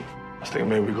was thinking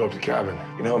maybe we go up to the cabin.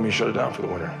 You can help me shut it down for the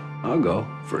winter. I'll go.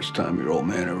 First time your old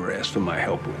man ever asked for my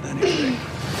help with anything.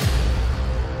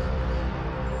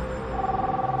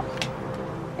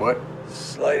 What?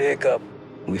 Slight hiccup.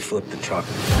 We flipped the truck.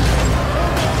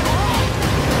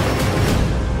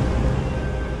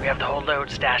 We have the whole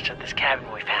load stashed at this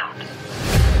cabin we found.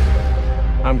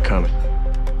 I'm coming.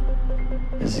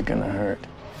 This is gonna hurt.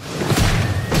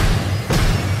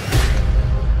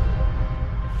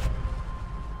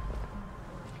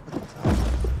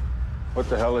 What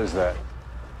the hell is that?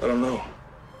 I don't know.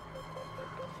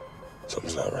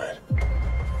 Something's not right.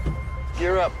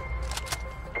 Gear up.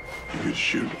 You could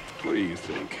shoot. What do you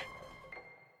think?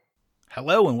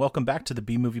 Hello and welcome back to the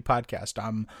B Movie Podcast.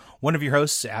 I'm one of your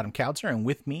hosts, Adam Kautzer, and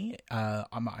with me,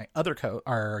 on my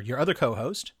your other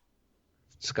co-host,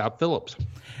 Scott Phillips.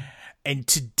 And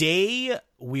today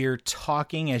we're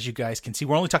talking, as you guys can see,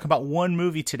 we're only talking about one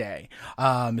movie today.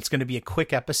 It's going to be a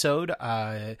quick episode.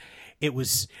 I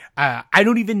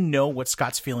don't even know what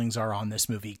Scott's feelings are on this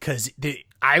movie because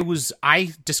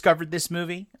I discovered this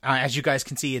movie. As you guys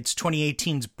can see, it's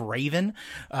 2018's Braven,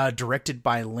 directed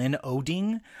by Lynn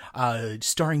Oding,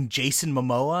 starring Jason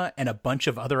Momoa and a bunch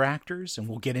of other actors. And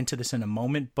we'll get into this in a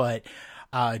moment, but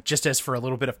just as for a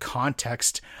little bit of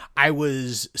context, I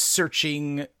was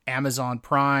searching Amazon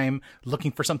Prime,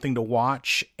 looking for something to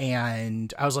watch,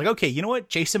 and I was like, okay, you know what?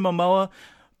 Jason Momoa,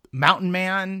 Mountain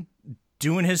Man,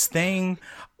 doing his thing.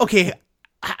 Okay,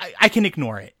 I can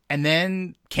ignore it. And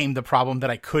then came the problem that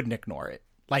I couldn't ignore it.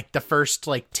 Like the first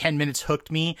 10 minutes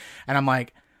hooked me, and I'm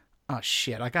like, oh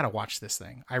shit, I gotta watch this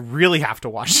thing. I really have to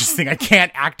watch this thing. I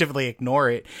can't actively ignore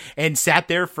it. And sat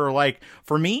there for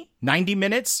me, 90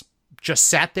 minutes. Just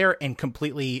sat there and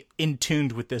completely in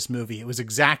tuned with this movie. It was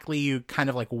exactly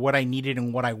kind of like what I needed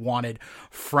and what I wanted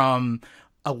from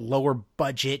a lower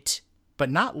budget, but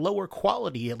not lower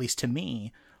quality, at least to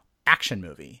me, action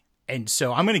movie. And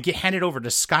so I'm going to hand it over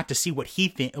to Scott to see what he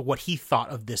thought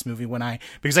of this movie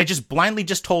because I just blindly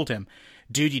told him,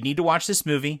 dude, you need to watch this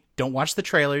movie. Don't watch the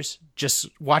trailers. Just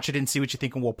watch it and see what you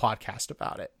think, and we'll podcast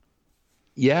about it.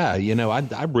 Yeah,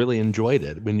 I really enjoyed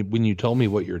it. When you told me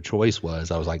what your choice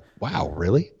was, I was like, wow,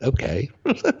 really? Okay.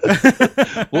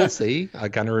 We'll see. I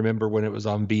kind of remember when it was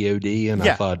on VOD, and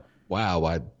I thought, wow,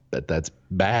 I bet that's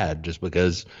bad just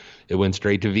because it went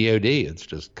straight to VOD. It's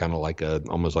just kind of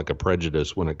almost like a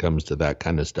prejudice when it comes to that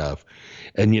kind of stuff.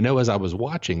 And, as I was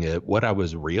watching it, what I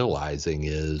was realizing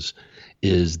is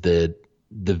that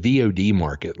the VOD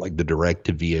market, like the direct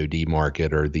to VOD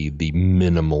market or the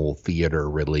minimal theater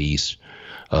release,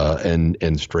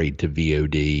 and straight to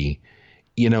VOD,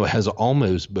 has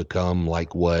almost become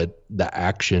like what the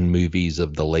action movies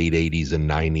of the late 80s and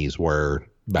 90s were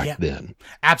back then.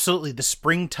 Absolutely. The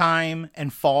springtime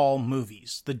and fall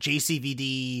movies, the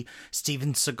JCVD,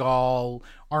 Steven Seagal,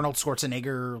 Arnold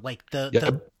Schwarzenegger, like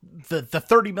the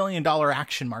 $30 million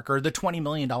action market or the $20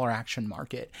 million action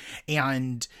market.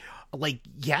 And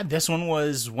this one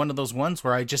was one of those ones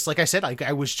where I just, like I said,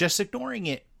 I was just ignoring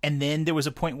it. And then there was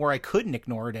a point where I couldn't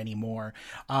ignore it anymore.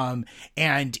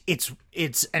 And it's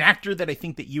an actor that I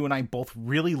think that you and I both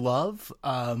really love.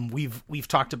 We've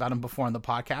talked about him before on the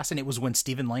podcast, and it was when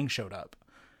Stephen Lang showed up.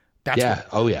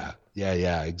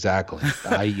 Yeah, exactly.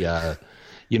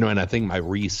 And I think my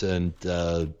recent,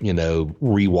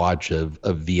 rewatch of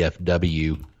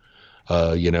VFW,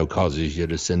 causes you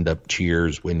to send up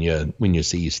cheers when you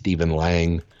see Stephen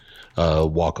Lang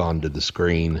walk onto the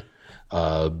screen.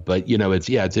 But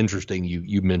it's interesting.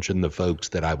 You mentioned the folks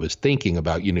that I was thinking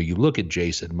about. You look at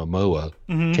Jason Momoa,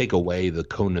 take away the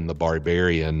Conan the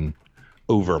Barbarian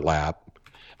overlap,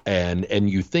 and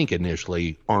you think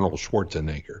initially Arnold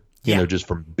Schwarzenegger. Just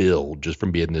from build, just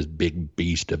from being this big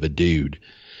beast of a dude.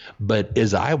 But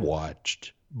as I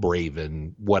watched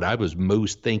Braven, what I was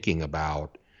most thinking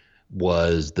about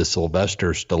was the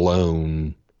Sylvester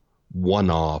Stallone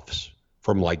one-offs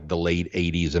from the late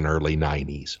 80s and early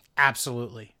 90s.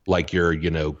 Absolutely. Like your,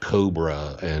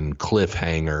 Cobra and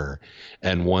Cliffhanger,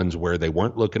 and ones where they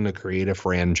weren't looking to create a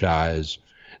franchise.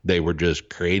 They were just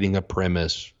creating a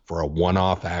premise for a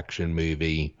one-off action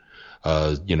movie,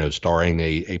 starring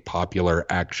a popular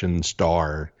action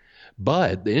star.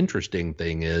 But the interesting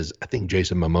thing is, I think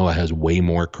Jason Momoa has way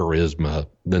more charisma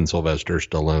than Sylvester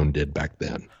Stallone did back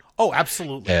then. Oh,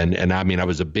 absolutely. And I mean, I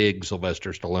was a big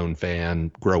Sylvester Stallone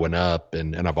fan growing up,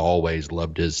 and I've always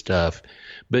loved his stuff.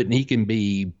 But he can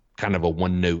be kind of a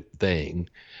one-note thing.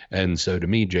 And so to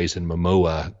me, Jason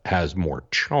Momoa has more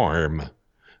charm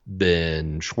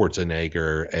than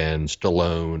Schwarzenegger and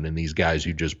Stallone and these guys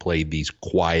who just played these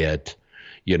quiet,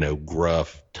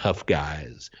 gruff, tough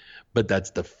guys. But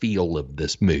that's the feel of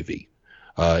this movie.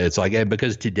 It's like,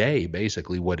 because today,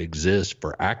 basically what exists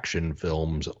for action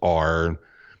films are,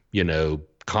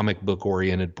 comic book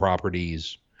oriented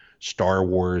properties, Star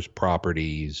Wars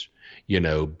properties,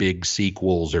 big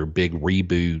sequels or big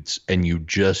reboots, and you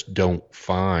just don't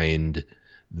find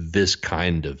this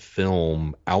kind of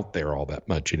film out there all that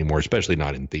much anymore, especially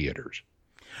not in theaters.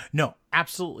 No,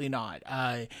 absolutely not.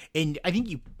 And I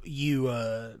think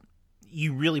you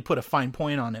really put a fine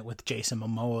point on it with Jason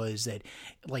Momoa, is that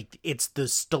like it's the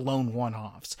Stallone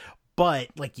one-offs. But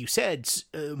like you said,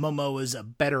 Momoa is a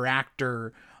better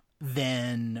actor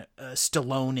than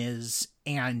Stallone is,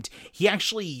 and he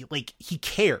actually he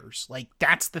cares. Like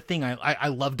that's the thing I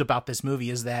loved about this movie,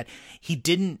 is that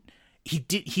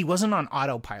he wasn't on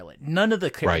autopilot. None of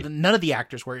the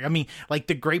actors were. I mean, like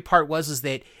the great part is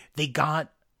that they got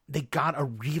a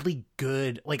really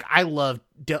good, I love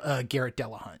Garrett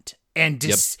Dillahunt, and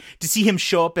to see him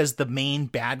show up as the main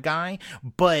bad guy,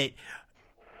 but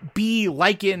be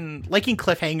like in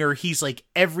Cliffhanger, he's like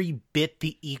every bit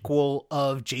the equal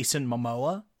of Jason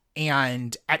Momoa.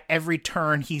 And at every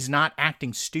turn, he's not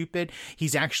acting stupid.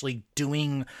 He's actually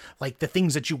doing like the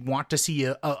things that you want to see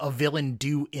a villain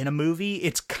do in a movie.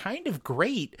 It's kind of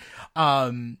great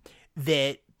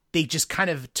that they just kind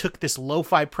of took this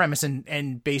lo-fi premise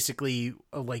and basically,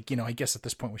 I guess at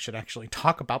this point we should actually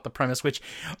talk about the premise, which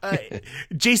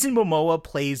Jason Momoa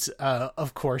plays,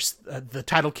 of course, the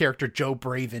title character Joe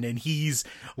Braven, and he's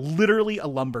literally a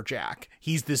lumberjack.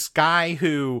 He's this guy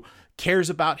who cares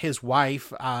about his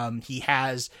wife. He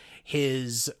has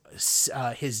his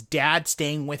dad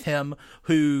staying with him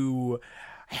who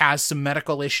has some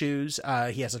medical issues.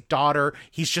 He has a daughter.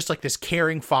 He's just like this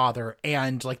caring father.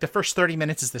 And like the first 30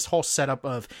 minutes is this whole setup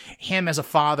of him as a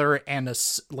father and a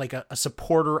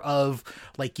supporter of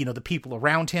the people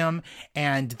around him.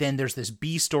 And then there's this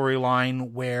B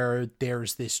storyline where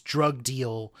there's this drug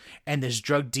deal, and this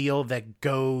drug deal that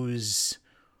goes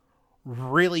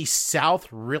really south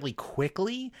really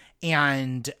quickly,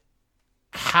 and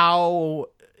how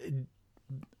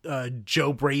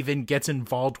Joe Braven gets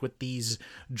involved with these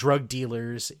drug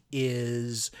dealers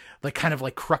is kind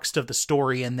of crux of the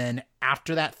story. And then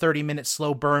after that 30-minute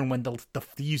slow burn, when the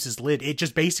fuse is lit, it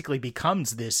just basically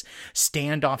becomes this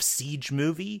standoff siege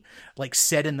movie,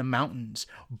 set in the mountains,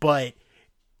 but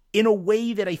in a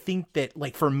way that I think that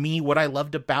for me, what I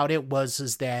loved about it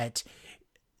is that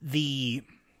the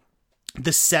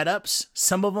setups,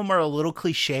 some of them are a little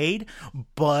cliched,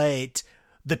 but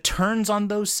the turns on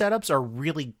those setups are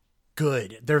really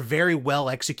good. They're very well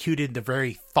executed. They're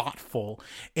very thoughtful,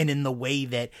 and in the way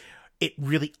that it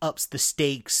really ups the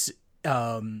stakes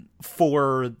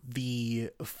for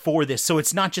this. So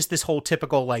it's not just this whole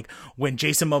typical when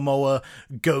Jason Momoa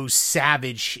goes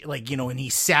savage, and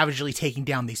he's savagely taking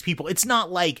down these people. It's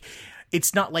not like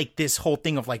this whole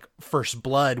thing of First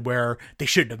Blood where they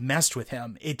shouldn't have messed with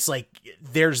him. It's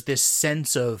there's this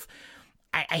sense of,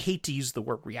 I hate to use the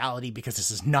word reality because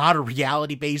this is not a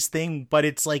reality-based thing, but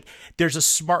it's there's a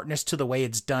smartness to the way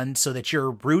it's done so that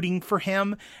you're rooting for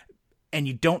him and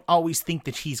you don't always think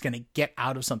that he's going to get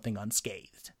out of something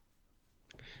unscathed.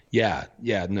 Yeah,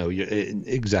 no,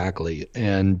 exactly.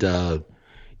 And,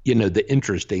 the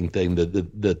interesting thing,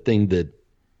 the thing that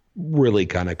really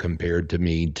kind of compared to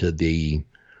me to the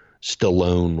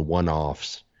Stallone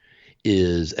one-offs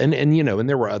is, and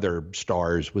there were other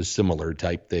stars with similar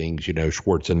type things,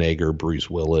 Schwarzenegger, Bruce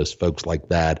Willis, folks like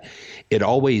that. It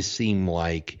always seemed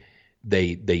like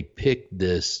they put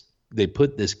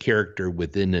this character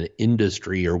within an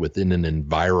industry or within an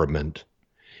environment,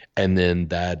 and then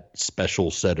that special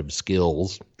set of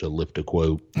skills, to lift a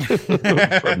quote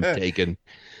from Taken,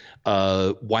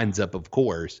 winds up, of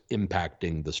course,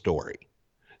 impacting the story.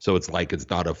 So it's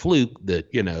not a fluke that,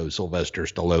 Sylvester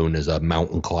Stallone is a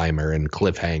mountain climber and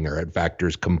Cliffhanger. It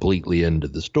factors completely into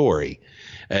the story.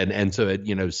 And so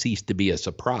it, ceased to be a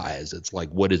surprise. It's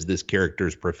what is this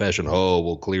character's profession? Oh,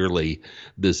 well, clearly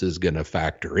this is going to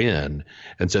factor in.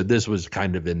 And so this was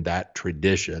kind of in that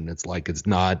tradition. It's it's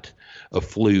not a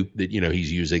fluke that,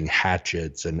 he's using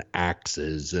hatchets and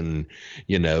axes and,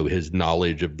 his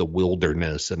knowledge of the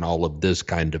wilderness and all of this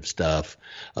kind of stuff.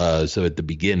 So at the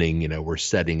beginning, we're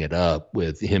setting it up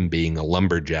with him being a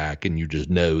lumberjack, and you just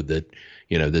know that,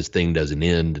 this thing doesn't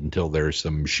end until there's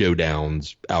some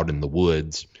showdowns out in the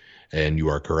woods, and you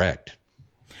are correct.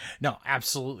 No,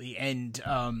 absolutely. And,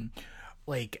 and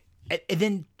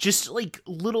then just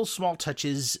little small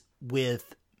touches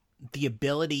with the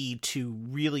ability to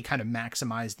really kind of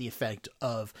maximize the effect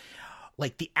of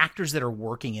the actors that are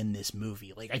working in this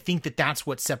movie. I think that that's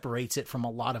what separates it from a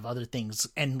lot of other things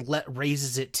and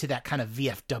raises it to that kind of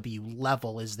VFW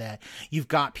level, is that you've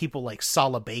got people like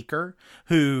Sala Baker,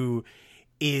 who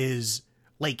is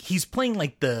like he's playing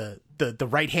like the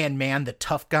right hand man, the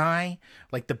tough guy,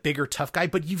 like the bigger tough guy.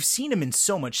 But you've seen him in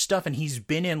so much stuff, and he's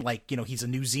been in like, you know, he's a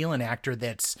New Zealand actor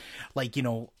that's like, you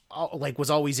know, like was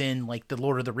always in like the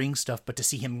Lord of the Rings stuff. But to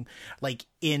see him like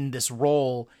in this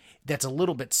role that's a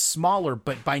little bit smaller,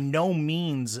 but by no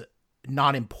means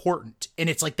not important, and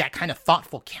it's like that kind of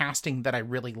thoughtful casting that I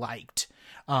really liked.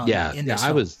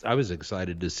 I was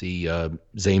excited to see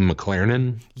Zane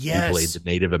McLaren, yes, who played the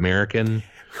Native American,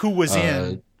 who was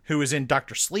in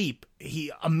Dr. Sleep.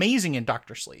 He amazing in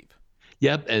Dr. Sleep.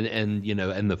 Yep, and you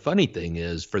know, and the funny thing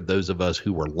is, for those of us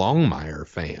who were Longmire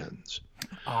fans,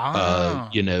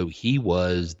 you know, he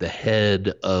was the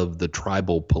head of the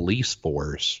tribal police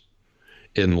force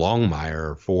in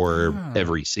Longmire for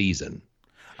every season.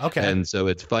 Okay. And so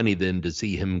it's funny then to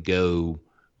see him go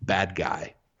bad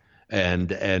guy.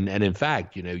 And in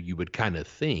fact, you know, you would kind of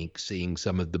think, seeing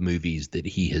some of the movies that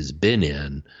he has been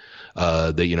in,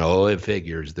 that, you know, it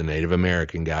figures the Native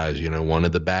American guy's, you know, one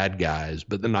of the bad guys.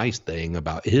 But the nice thing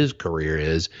about his career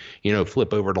is, you know,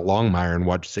 flip over to Longmire and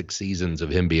watch 6 seasons of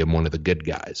him being one of the good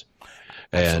guys.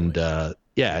 Absolutely. And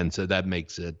and so that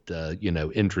makes it, you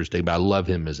know, interesting. But I love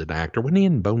him as an actor. Wasn't he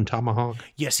in Bone Tomahawk?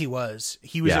 Yes, he was.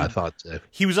 He was. Yeah, I thought so.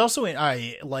 He was also in.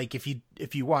 Like if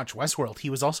you watch Westworld,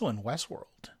 he was also in Westworld.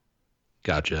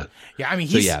 Gotcha. Yeah, I mean,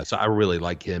 so I really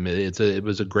like him. It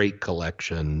was a great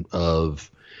collection of,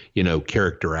 you know,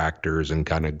 character actors and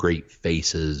kind of great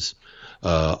faces,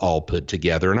 all put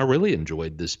together. And I really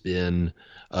enjoyed the spin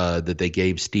that they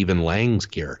gave Stephen Lang's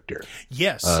character.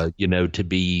 Yes. You know, to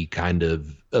be kind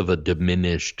of a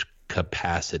diminished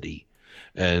capacity.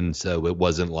 And so it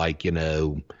wasn't like, you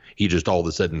know, he just all of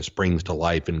a sudden springs to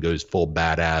life and goes full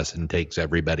badass and takes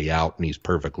everybody out and he's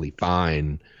perfectly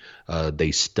fine.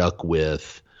 They stuck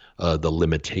with the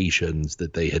limitations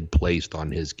that they had placed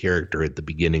on his character at the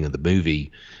beginning of the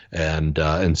movie. And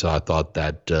so I thought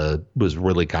that was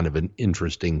really kind of an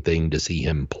interesting thing to see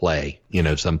him play, you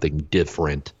know, something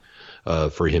different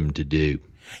for him to do.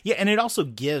 Yeah, and it also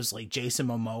gives like Jason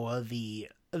Momoa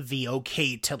the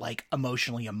okay to like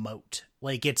emotionally emote.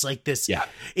 Like it's like this,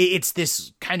 it's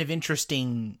this kind of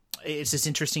interesting, it's this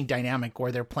interesting dynamic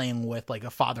where they're playing with like a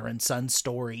father and son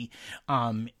story.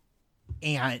 But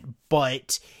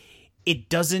it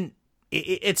doesn't,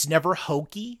 it's never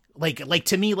hokey. Like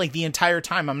to me, like the entire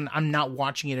time I'm not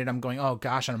watching it and I'm going, oh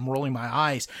gosh, and I'm rolling my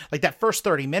eyes. Like that first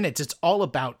 30 minutes, it's all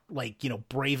about like, you know,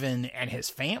 Braven and his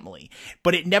family,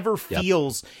 but it never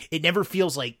feels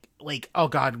like, oh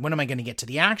God, when am I going to get to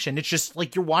the action? It's just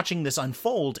like you're watching this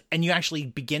unfold and you actually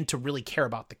begin to really care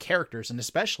about the characters, and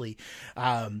especially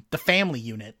the family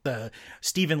unit, the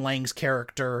Stephen Lang's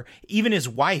character, even his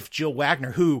wife, Jill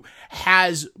Wagner, who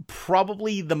has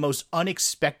probably the most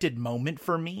unexpected moment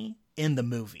for me in the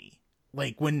movie.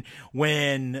 Like when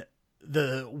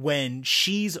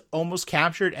she's almost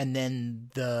captured and then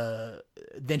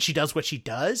she does what she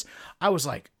does, I was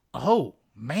like, oh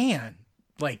man,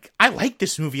 like I like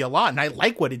this movie a lot and I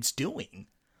like what it's doing.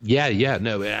 Yeah,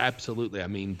 no, absolutely. I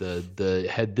mean, the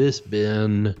had this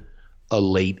been a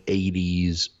late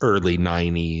 80s, early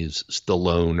 90s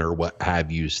Stallone or what have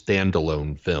you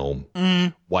standalone film,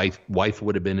 wife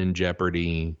would have been in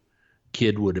jeopardy,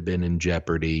 kid would have been in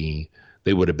jeopardy.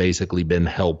 They would have basically been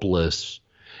helpless.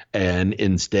 And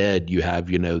instead you have,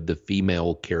 you know, the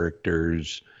female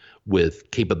characters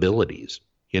with capabilities,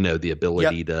 you know, the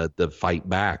ability to fight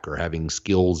back or having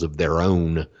skills of their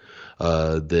own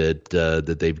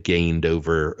that they've gained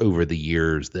over the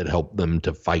years that help them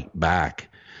to fight back.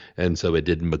 And so it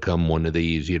didn't become one of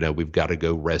these, you know, we've got to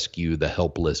go rescue the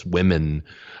helpless women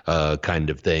kind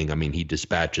of thing. I mean, he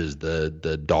dispatches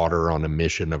the daughter on a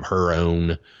mission of her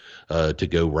own to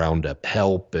go round up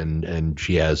help, and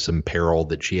she has some peril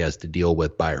that she has to deal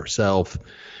with by herself.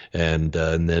 And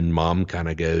then mom kind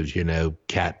of goes, you know,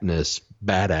 Katniss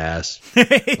badass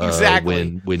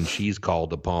exactly when she's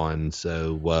called upon.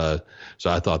 So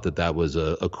I thought that was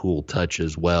a cool touch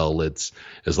as well. It's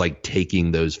like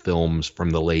taking those films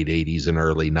from the late 80s and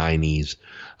early 90s,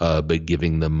 but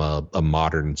giving them a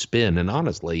modern spin. And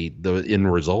honestly, the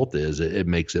end result is it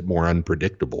makes it more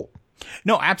unpredictable.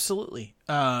 No, absolutely.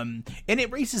 And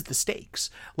it raises the stakes.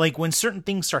 Like when certain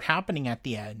things start happening at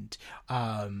the end,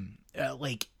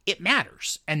 like it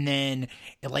matters. And then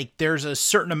like there's a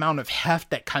certain amount of heft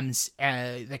that comes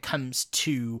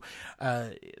to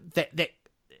that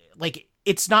like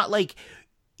it's not like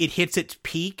it hits its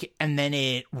peak and then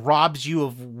it robs you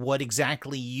of what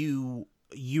exactly you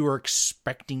are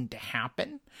expecting to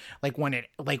happen. Like when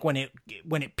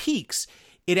it peaks,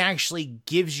 it actually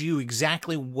gives you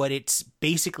exactly what it's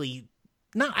basically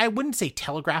not, I wouldn't say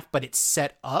telegraphed, but it's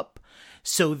set up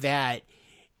so that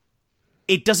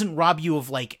it doesn't rob you of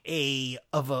like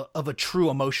of a true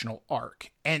emotional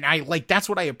arc. And I like, that's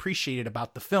what I appreciated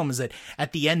about the film, is that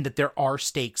at the end that there are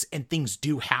stakes and things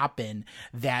do happen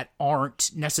that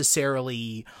aren't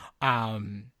necessarily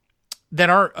that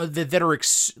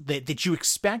you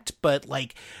expect, but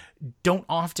like don't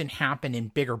often happen in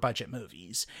bigger budget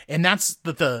movies. And that's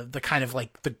the kind of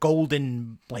like the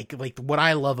golden, like what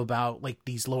I love about like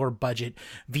these lower budget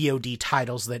VOD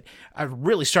titles that are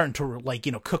really starting to like,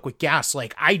 you know, cook with gas.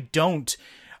 Like I don't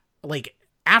like,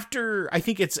 after I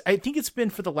think it's been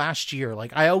for the last year,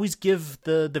 like I always give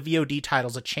the VOD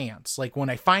titles a chance. Like when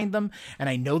I find them and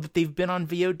I know that they've been on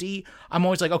VOD, I'm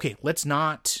always like, okay, let's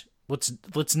not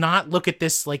look at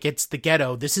this like it's the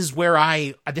ghetto. This is where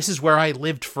I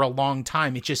lived for a long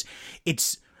time.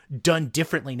 It's done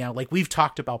differently now. Like we've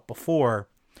talked about before,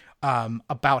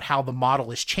 about how the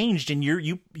model has changed, and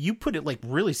you put it like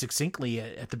really succinctly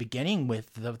at the beginning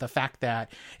with the fact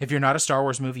that if you're not a Star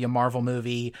Wars movie, a Marvel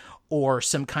movie, or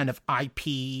some kind of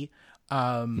IP,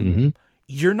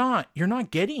 you're not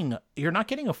getting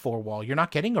a four wall. You're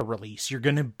not getting a release. You're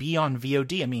going to be on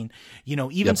VOD. I mean, you know,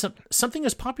 even something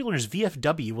as popular as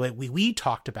VFW, we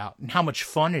talked about and how much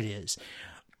fun it is.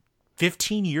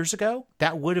 15 years ago,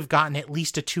 that would have gotten at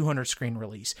least a 200 screen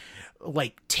release.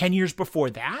 Like 10 years before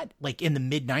that, like in the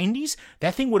mid 90s,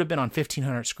 that thing would have been on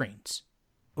 1,500 screens.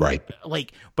 Right.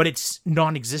 Like, but it's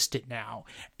non-existent now.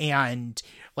 And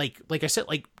like I said,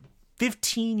 like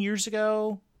 15 years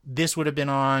ago, this would have been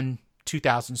on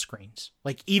 2,000 screens.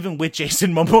 Like even with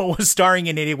Jason Momoa starring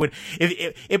in it,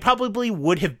 it probably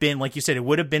would have been, like you said, it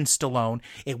would have been Stallone.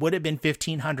 It would have been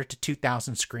 1,500 to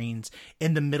 2,000 screens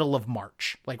in the middle of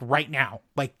March, like right now,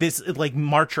 like this, like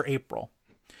March or April.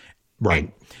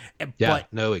 Right.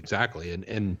 No, exactly.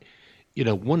 And, you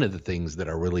know, one of the things that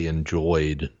I really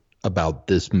enjoyed about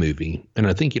this movie, and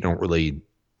I think you don't really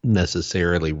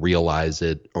necessarily realize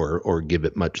it or give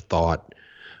it much thought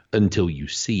until you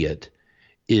see it,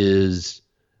 is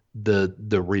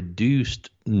the reduced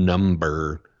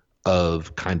number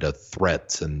of kind of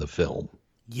threats in the film.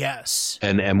 Yes.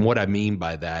 And what I mean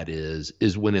by that is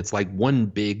when it's like one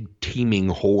big teeming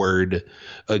horde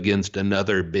against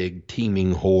another big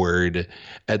teeming horde,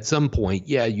 at some point,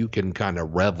 yeah, you can kind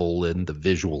of revel in the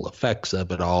visual effects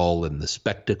of it all and the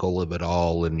spectacle of it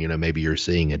all. And, you know, maybe you're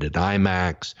seeing it at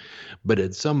IMAX. But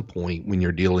at some point when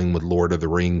you're dealing with Lord of the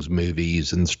Rings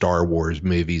movies and Star Wars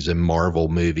movies and Marvel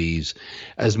movies,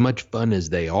 as much fun as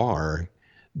they are,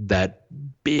 that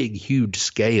big, huge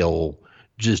scale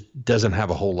just doesn't have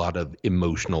a whole lot of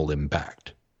emotional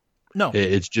impact. No.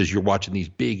 It's just you're watching these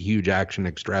big, huge action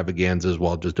extravaganzas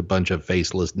while just a bunch of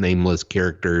faceless, nameless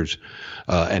characters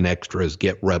and extras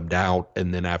get rubbed out.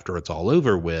 And then after it's all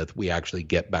over with, we actually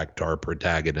get back to our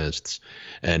protagonists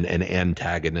and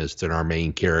antagonists and our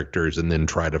main characters and then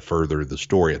try to further the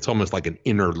story. It's almost like an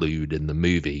interlude in the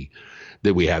movie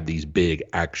that we have these big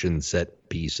action set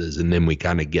pieces and then we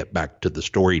kind of get back to the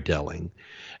storytelling.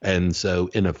 And so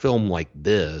in a film like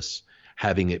this,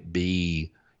 having it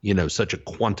be, you know, such a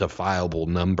quantifiable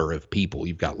number of people,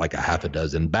 you've got like a half a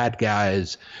dozen bad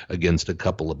guys against a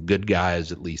couple of good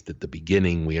guys, at least at the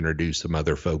beginning. We introduce some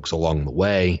other folks along the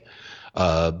way.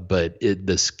 But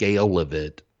the scale of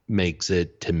it makes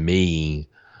it, to me,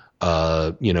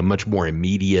 you know, much more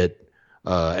immediate.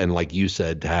 And like you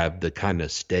said, to have the kind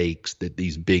of stakes that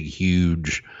these big,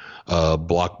 huge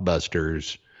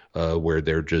blockbusters where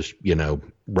they're just, you know,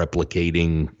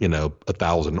 replicating, you know,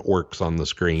 1,000 orcs on the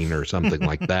screen or something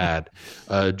like that,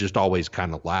 just always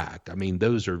kind of lack. I mean,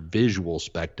 those are visual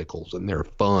spectacles and they're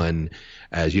fun,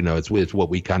 as you know, it's what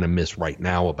we kind of miss right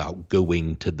now about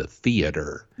going to the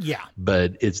theater. Yeah.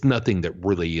 But it's nothing that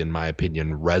really, in my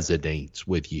opinion, resonates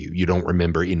with you. You don't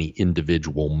remember any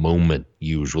individual moment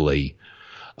usually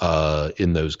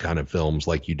in those kind of films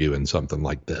like you do in something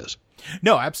like this.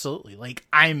 No, absolutely.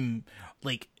 I'm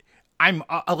like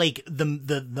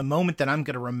the moment that I'm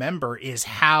going to remember is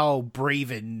how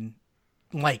Braven,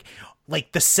 like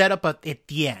the setup at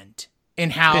the end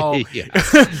and how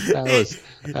that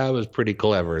was pretty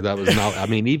clever. That was not, I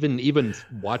mean, even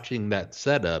watching that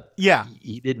setup, yeah,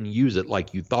 he didn't use it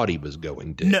like you thought he was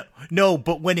going to. No,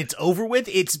 but when it's over with,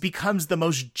 it becomes the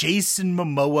most Jason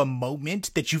Momoa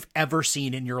moment that you've ever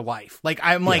seen in your life. Like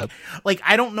I'm like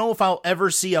I don't know if I'll ever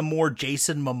see a more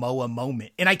Jason Momoa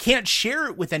moment, and I can't share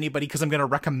it with anybody because I'm going to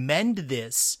recommend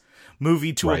this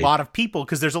movie to a lot of people,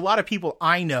 because there's a lot of people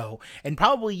I know, and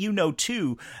probably you know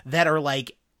too, that are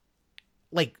like,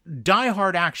 like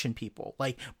diehard action people,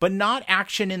 like, but not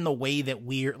action in the way that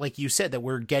we're, like you said, that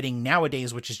we're getting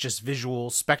nowadays, which is just visual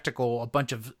spectacle, a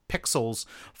bunch of pixels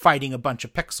fighting a bunch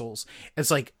of pixels.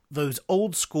 It's like those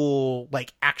old school,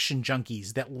 like, action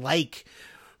junkies that like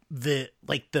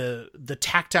the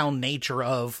tactile nature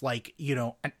of, like, you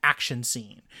know, an action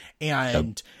scene.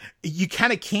 And you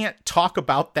kind of can't talk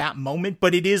about that moment,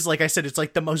 but it is, like I said, it's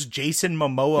like the most Jason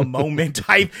Momoa moment.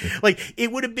 Like,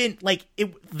 it would have been like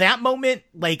that moment.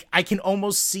 Like, I can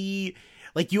almost see,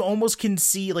 like, you almost can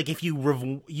see, like, if you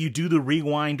do the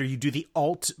rewind or you do the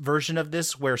alt version of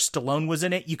this where Stallone was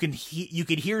in it, you could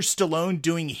hear Stallone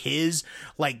doing his,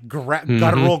 like,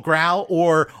 guttural growl,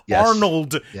 or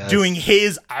Arnold doing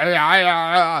his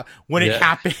when it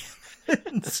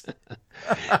happens.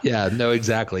 Yeah, no,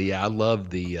 exactly. Yeah, I love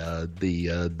the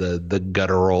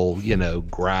guttural, you know,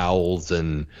 growls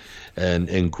and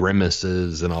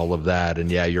grimaces and all of that.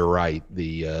 And yeah, you're right.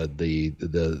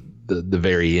 The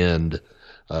very end.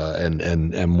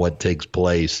 And what takes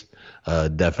place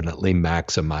definitely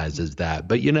maximizes that.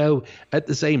 But, you know, at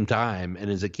the same time, and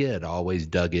as a kid, I always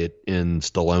dug it in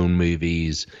Stallone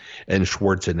movies and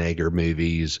Schwarzenegger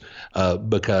movies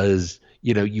because,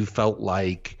 you know, you felt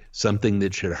like something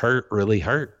that should hurt really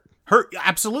hurt.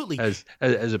 Absolutely.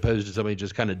 As opposed to somebody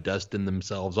just kind of dusting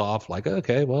themselves off like,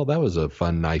 okay, well, that was a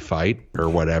fun knife fight or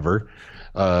whatever.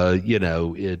 You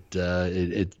know,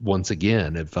 it once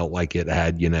again, it felt like it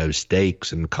had, you know,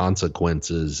 stakes and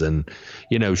consequences. And,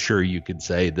 you know, sure, you could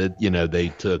say that, you know, they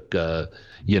took,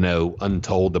 you know,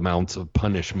 untold amounts of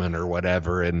punishment or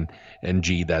whatever. And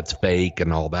gee, that's fake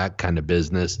and all that kind of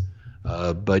business.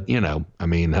 But, you know, I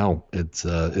mean, hell, it's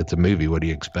a movie. What do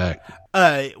you expect?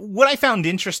 What I found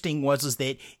interesting is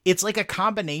that it's like a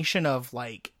combination of,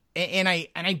 like, and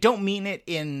I don't mean it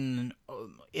in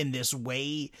this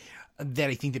way that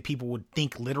I think that people would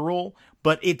think literal,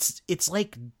 but it's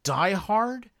like Die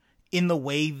Hard in the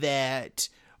way that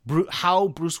how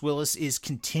Bruce Willis is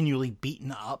continually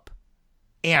beaten up,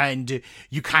 and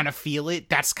you kind of feel it.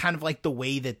 That's kind of like the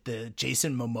way that the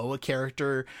Jason Momoa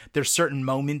character, there's certain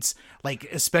moments,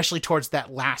 like especially towards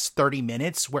that last 30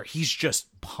 minutes where he's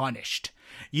just punished,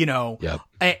 you know. Yep.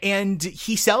 And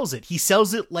he sells it. He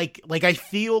sells it like I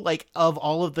feel like of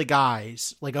all of the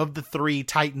guys, like of the three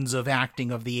titans of acting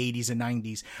of the 80s and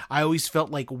 90s, I always felt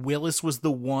like Willis was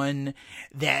the one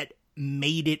that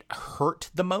made it hurt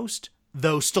the most,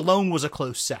 though Stallone was a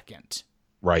close second.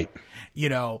 Right. You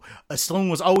know,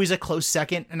 Stallone was always a close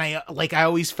second, and I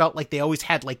always felt like they always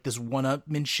had like this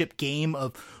one-upmanship game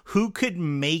of who could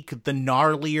make the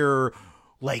gnarlier,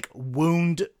 like,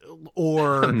 wound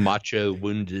or macho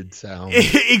wounded sound.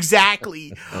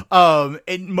 Exactly.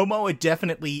 And Momoa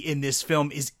definitely in this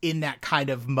film is in that kind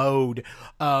of mode.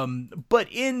 But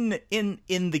in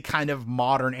the kind of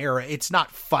modern era, it's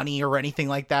not funny or anything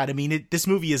like that. I mean, this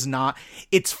movie is not.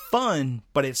 It's fun,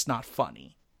 but it's not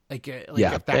funny.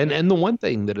 Yeah, and the one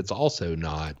thing that it's also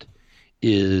not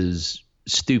is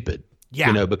stupid. Yeah.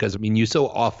 You know, because I mean, you so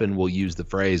often will use the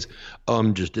phrase,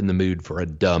 I'm just in the mood for a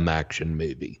dumb action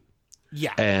movie.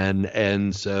 Yeah.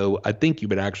 And so I think you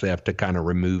would actually have to kind of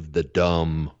remove the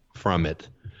dumb from it.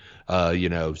 You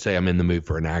know, say I'm in the mood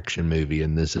for an action movie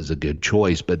and this is a good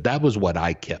choice. But that was what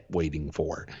I kept waiting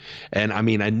for. And I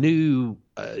mean, I knew,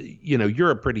 you know,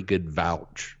 you're a pretty good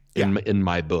vouch in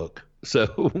my book. So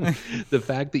the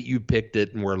fact that you picked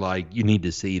it and were like, you need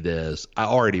to see this, I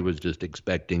already was just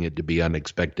expecting it to be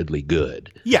unexpectedly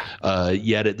good. Yeah.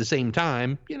 Yet at the same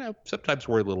time, you know, sometimes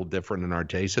we're a little different in our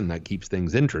taste and that keeps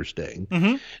things interesting.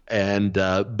 Mm-hmm. And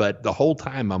but the whole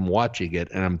time I'm watching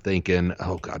it and I'm thinking,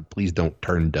 oh, God, please don't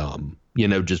turn dumb. You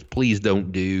know, just please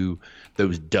don't do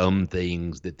those dumb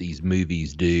things that these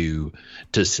movies do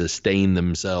to sustain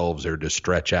themselves or to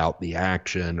stretch out the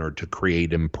action or to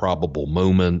create improbable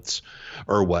moments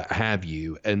or what have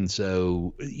you. And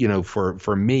so, you know,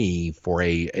 for me, for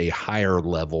a higher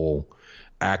level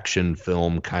action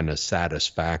film kind of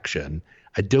satisfaction,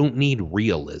 I don't need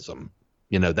realism.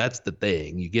 You know, that's the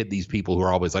thing. You get these people who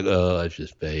are always like, oh, it's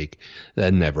just fake.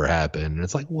 That never happened. And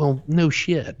it's like, well, no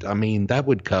shit. I mean, that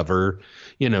would cover,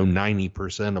 you know,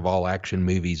 90% of all action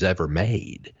movies ever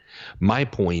made. My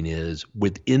point is,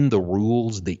 within the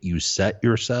rules that you set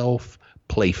yourself,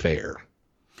 play fair.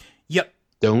 Yep.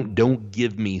 Don't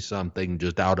give me something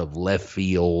just out of left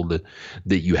field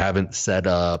that you haven't set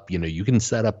up. You know, you can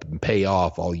set up and pay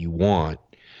off all you want.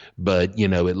 But, you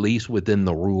know, at least within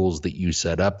the rules that you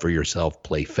set up for yourself,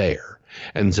 play fair.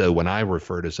 And so when I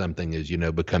refer to something as, you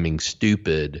know, becoming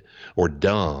stupid or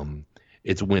dumb,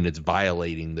 It's when it's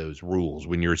violating those rules,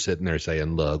 when you're sitting there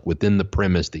saying, look, within the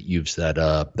premise that you've set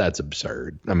up, that's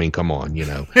absurd. I mean, come on,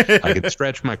 I could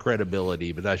stretch my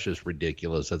credibility, but that's just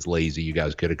ridiculous. That's lazy. You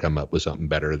guys could have come up with something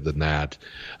better than that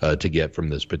to get from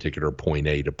this particular point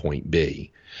A to point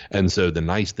B. And so the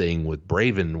nice thing with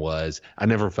Braven was I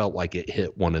never felt like it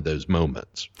hit one of those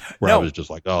moments where I was just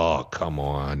like, oh, come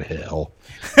on, hell.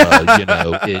 I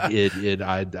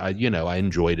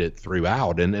enjoyed it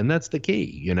throughout. And that's the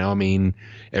key. I mean,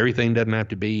 everything doesn't have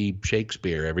to be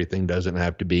Shakespeare. Everything doesn't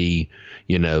have to be,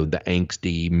 the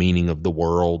angsty meaning of the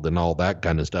world and all that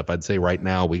kind of stuff. I'd say right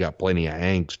now we got plenty of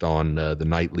angst on the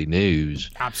nightly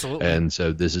news. Absolutely. And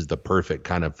so this is the perfect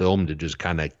kind of film to just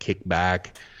kind of kick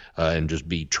back and just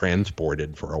be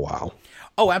transported for a while.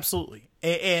 Oh, absolutely.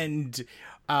 And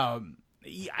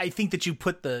I think that you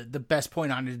put the best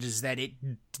point on it is that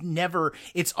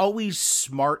it's always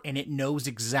smart and it knows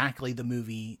exactly the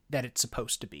movie that it's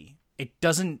supposed to be. It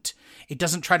doesn't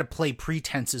try to play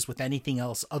pretenses with anything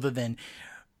else other than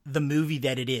the movie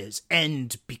that it is.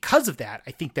 And because of that,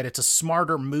 I think that it's a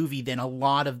smarter movie than a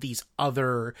lot of these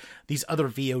other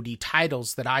VOD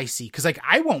titles that I see. Cause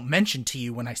I won't mention to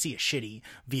you when I see a shitty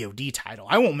VOD title,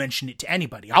 I won't mention it to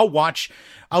anybody.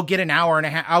 I'll get an hour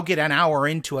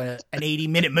into an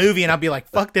 80-minute movie and I'll be like,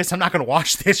 fuck this. I'm not going to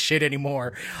watch this shit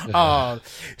anymore.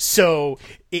 So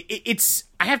it's,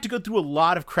 I have to go through a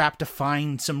lot of crap to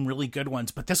find some really good ones,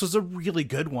 but this was a really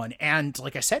good one. And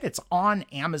like I said, it's on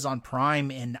Amazon Prime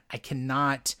and I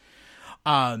cannot,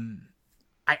 I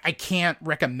can't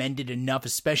recommend it enough,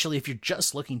 especially if you're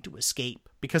just looking to escape,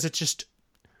 because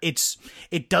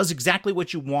it does exactly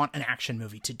what you want an action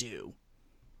movie to do.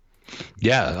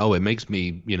 Yeah. Oh, it makes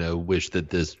me, wish that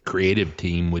this creative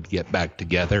team would get back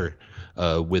together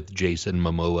with Jason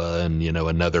Momoa and,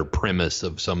 another premise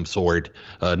of some sort,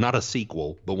 not a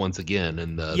sequel, but once again,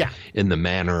 in the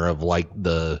manner of like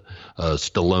the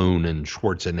Stallone and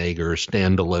Schwarzenegger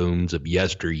standalones of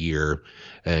yesteryear,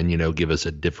 and, give us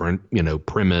a different,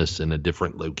 premise and a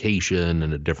different location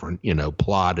and a different,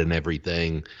 plot and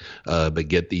everything, but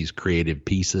get these creative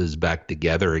pieces back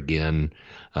together again,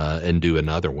 and do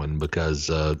another one, because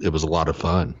it was a lot of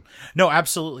fun. No,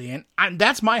 absolutely. And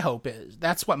that's my hope is.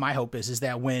 That's what my hope is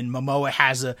that when Momoa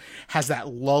has that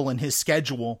lull in his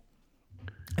schedule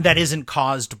that isn't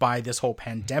caused by this whole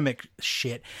pandemic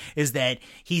shit, is that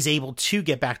he's able to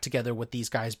get back together with these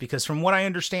guys. Because from what I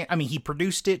understand, I mean, he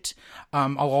produced it.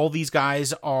 All these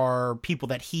guys are people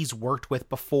that he's worked with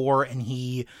before, and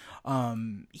he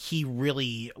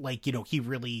really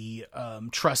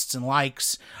trusts and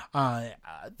likes.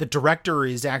 The director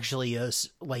is actually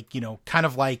kind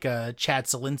of like Chad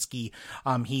Zielinski.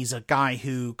 He's a guy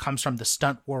who comes from the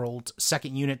stunt world,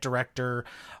 second unit director,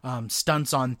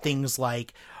 stunts on things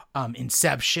like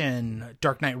Inception,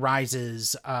 Dark Knight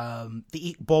Rises,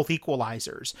 both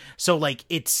Equalizers. So like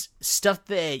it's stuff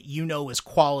that is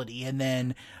quality, and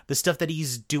then the stuff that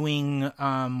he's doing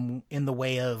in the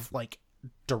way of like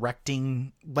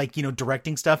directing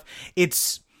stuff,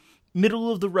 it's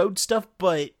middle of the road stuff,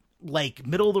 but like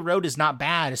middle of the road is not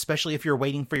bad, especially if you're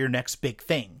waiting for your next big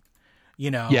thing.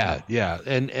 Yeah.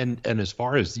 And as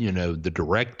far as, the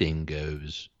directing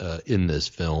goes in this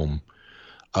film,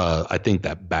 I think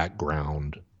that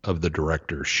background of the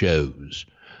director shows,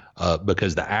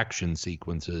 because the action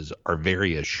sequences are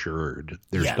very assured.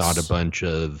 There's not a bunch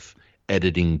of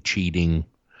editing cheating.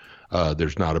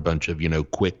 There's not a bunch of,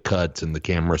 quick cuts and the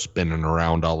camera spinning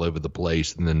around all over the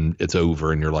place and then it's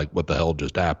over and you're like, what the hell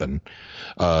just happened?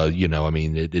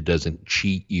 It doesn't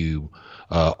cheat you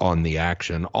on the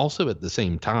action. Also at the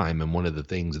same time, and one of the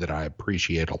things that I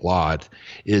appreciate a lot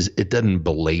is it doesn't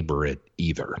belabor it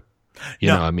either.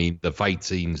 The fight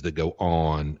scenes that go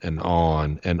on and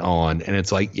on and on, and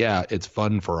it's like, yeah, it's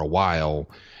fun for a while.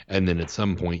 And then at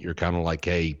some point you're kind of like,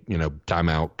 hey, time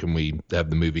out. Can we have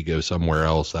the movie go somewhere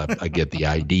else? I get the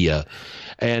idea.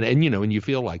 And you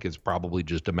feel like it's probably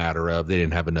just a matter of they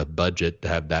didn't have enough budget to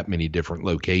have that many different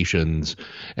locations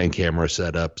and camera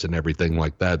setups and everything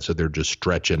like that. So they're just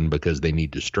stretching because they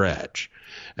need to stretch.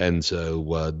 And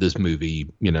so this movie,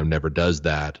 never does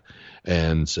that.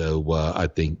 And so I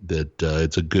think that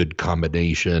it's a good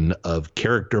combination of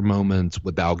character moments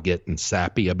without getting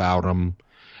sappy about them,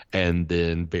 and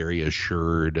then very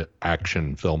assured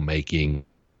action filmmaking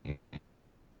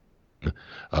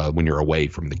when you're away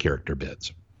from the character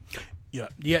bits.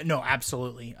 Yeah, no,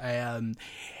 absolutely.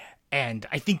 And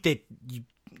I think that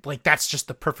that's just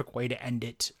the perfect way to end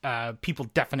it. People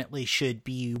definitely should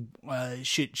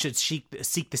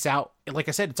seek this out. Like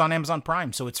I said, it's on Amazon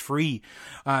Prime, so it's free.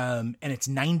 And it's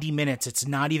 90 minutes. It's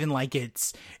not even like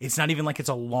it's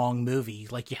a long movie.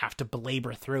 Like you have to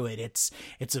belabor through it. It's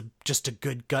just a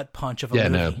good gut punch of a movie.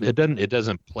 No, it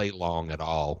doesn't play long at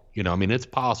all. I mean, it's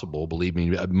possible, believe me,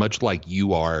 much like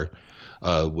you are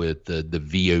with the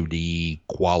VOD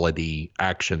quality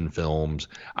action films,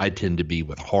 I tend to be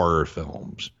with horror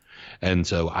films. And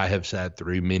so I have sat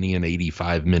through many an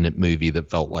 85-minute movie that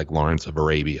felt like Lawrence of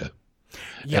Arabia.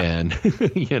 Yeah. And,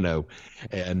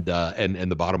 and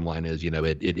the bottom line is,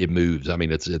 it moves. I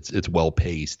mean, it's well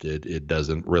paced. It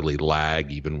doesn't really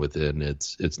lag even within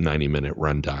its 90-minute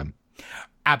runtime.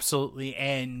 Absolutely,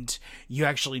 and you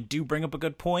actually do bring up a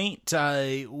good point.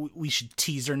 We should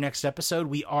tease our next episode.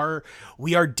 We are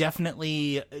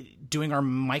definitely doing our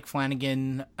Mike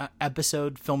Flanagan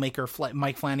episode. Filmmaker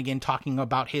Mike Flanagan talking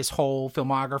about his whole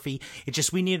filmography. It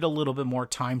just we needed a little bit more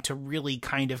time to really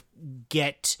kind of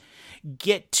get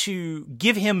to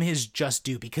give him his just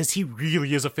due, because he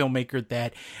really is a filmmaker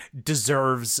that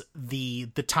deserves the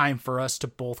time for us to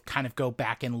both kind of go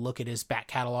back and look at his back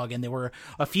catalog. And there were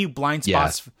a few blind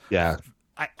spots. Yeah.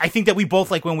 I think that we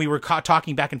both, like, when we were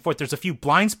talking back and forth, there's a few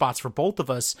blind spots for both of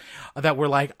us that were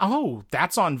like, oh,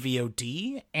 that's on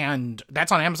VOD and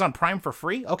that's on Amazon Prime for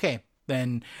free. Okay.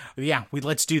 Then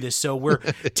let's do this. So we're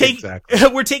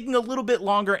we're taking a little bit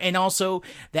longer, and also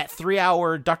that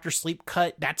 3-hour Dr. Sleep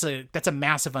cut, that's a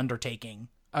massive undertaking.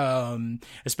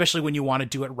 Especially when you want to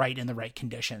do it right in the right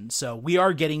conditions. So we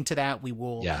are getting to that. We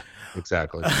will. Yeah,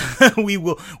 exactly. we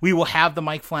will have the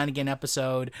Mike Flanagan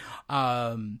episode.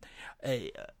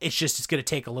 It's going to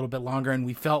take a little bit longer, and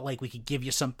we felt like we could give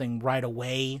you something right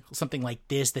away, something like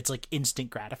this that's like instant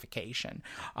gratification.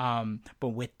 But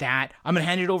with that, I'm going to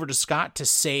hand it over to Scott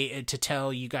to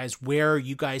tell you guys where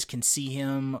you guys can see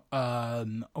him.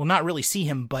 Well, not really see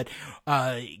him, but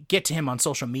get to him on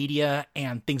social media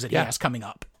and things that he has coming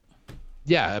up.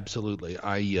 Yeah, absolutely.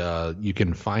 You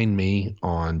can find me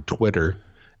on Twitter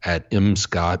at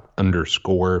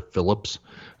mscott_Phillips.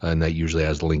 And that usually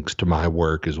has links to my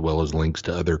work as well as links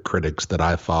to other critics that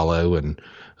I follow and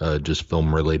just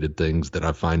film-related things that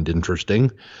I find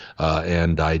interesting.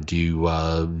 And I do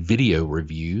video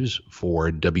reviews for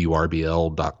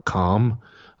WRBL.com.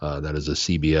 That is a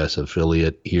CBS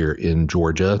affiliate here in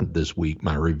Georgia. This week,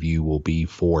 my review will be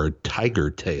for Tiger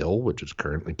Tail, which is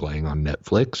currently playing on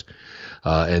Netflix.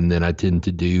 And then I tend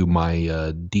to do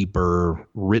my deeper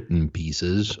written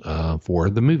pieces for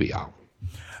the Movie Owl.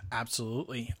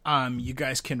 Absolutely. You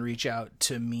guys can reach out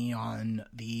to me on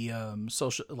the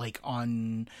social, like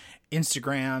on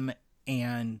Instagram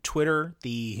and Twitter.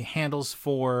 The handles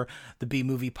for the B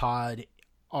Movie Pod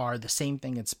are the same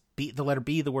thing. It's the letter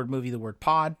B, the word movie, the word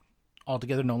pod. All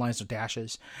together, no lines, no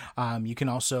dashes. You can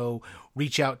also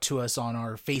reach out to us on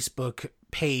our Facebook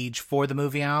page for The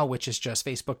Movie Owl, which is just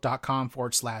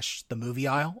facebook.com/The Movie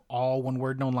Owl. All one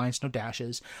word, no lines, no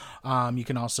dashes. You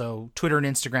can also Twitter and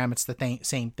Instagram. It's the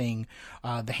same thing.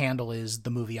 The handle is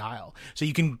The Movie Owl. So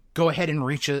you can go ahead and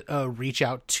reach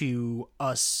out to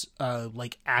us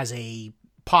like as a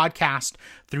podcast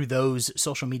through those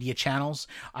social media channels.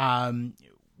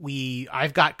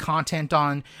 We've got content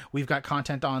on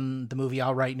the Movie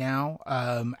Owl right now.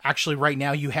 Actually right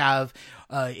now you have,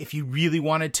 if you really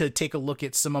wanted to take a look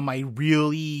at some of my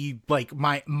really like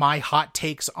my hot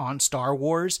takes on Star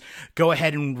Wars, go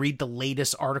ahead and read the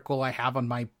latest article I have on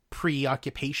my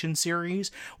Preoccupation series,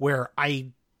 where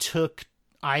I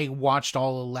watched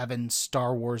all 11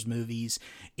 Star Wars movies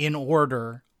in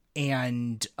order.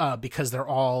 And because they're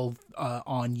all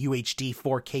on UHD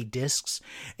 4K discs,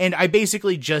 and I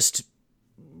basically just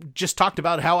talked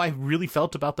about how I really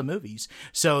felt about the movies.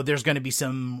 So there's going to be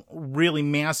some really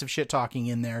massive shit talking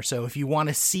in there. So if you want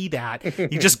to see that,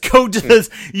 you just go to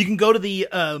you can go to the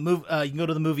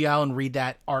Movie Owl and read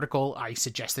that article. I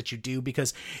suggest that you do,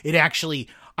 because I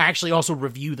actually also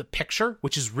review the picture,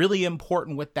 which is really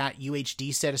important with that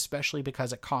UHD set, especially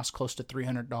because it costs close to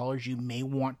 $300. You may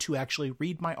want to actually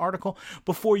read my article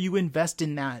before you invest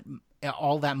in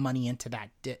all that money into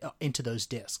those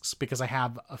discs, because I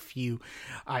have a few.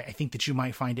 I think that you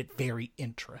might find it very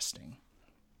interesting.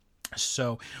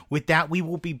 So with that, we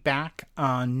will be back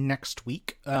next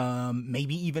week,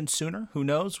 maybe even sooner. Who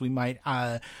knows? We might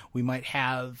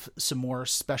have some more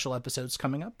special episodes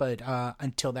coming up. But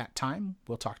until that time,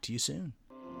 we'll talk to you soon.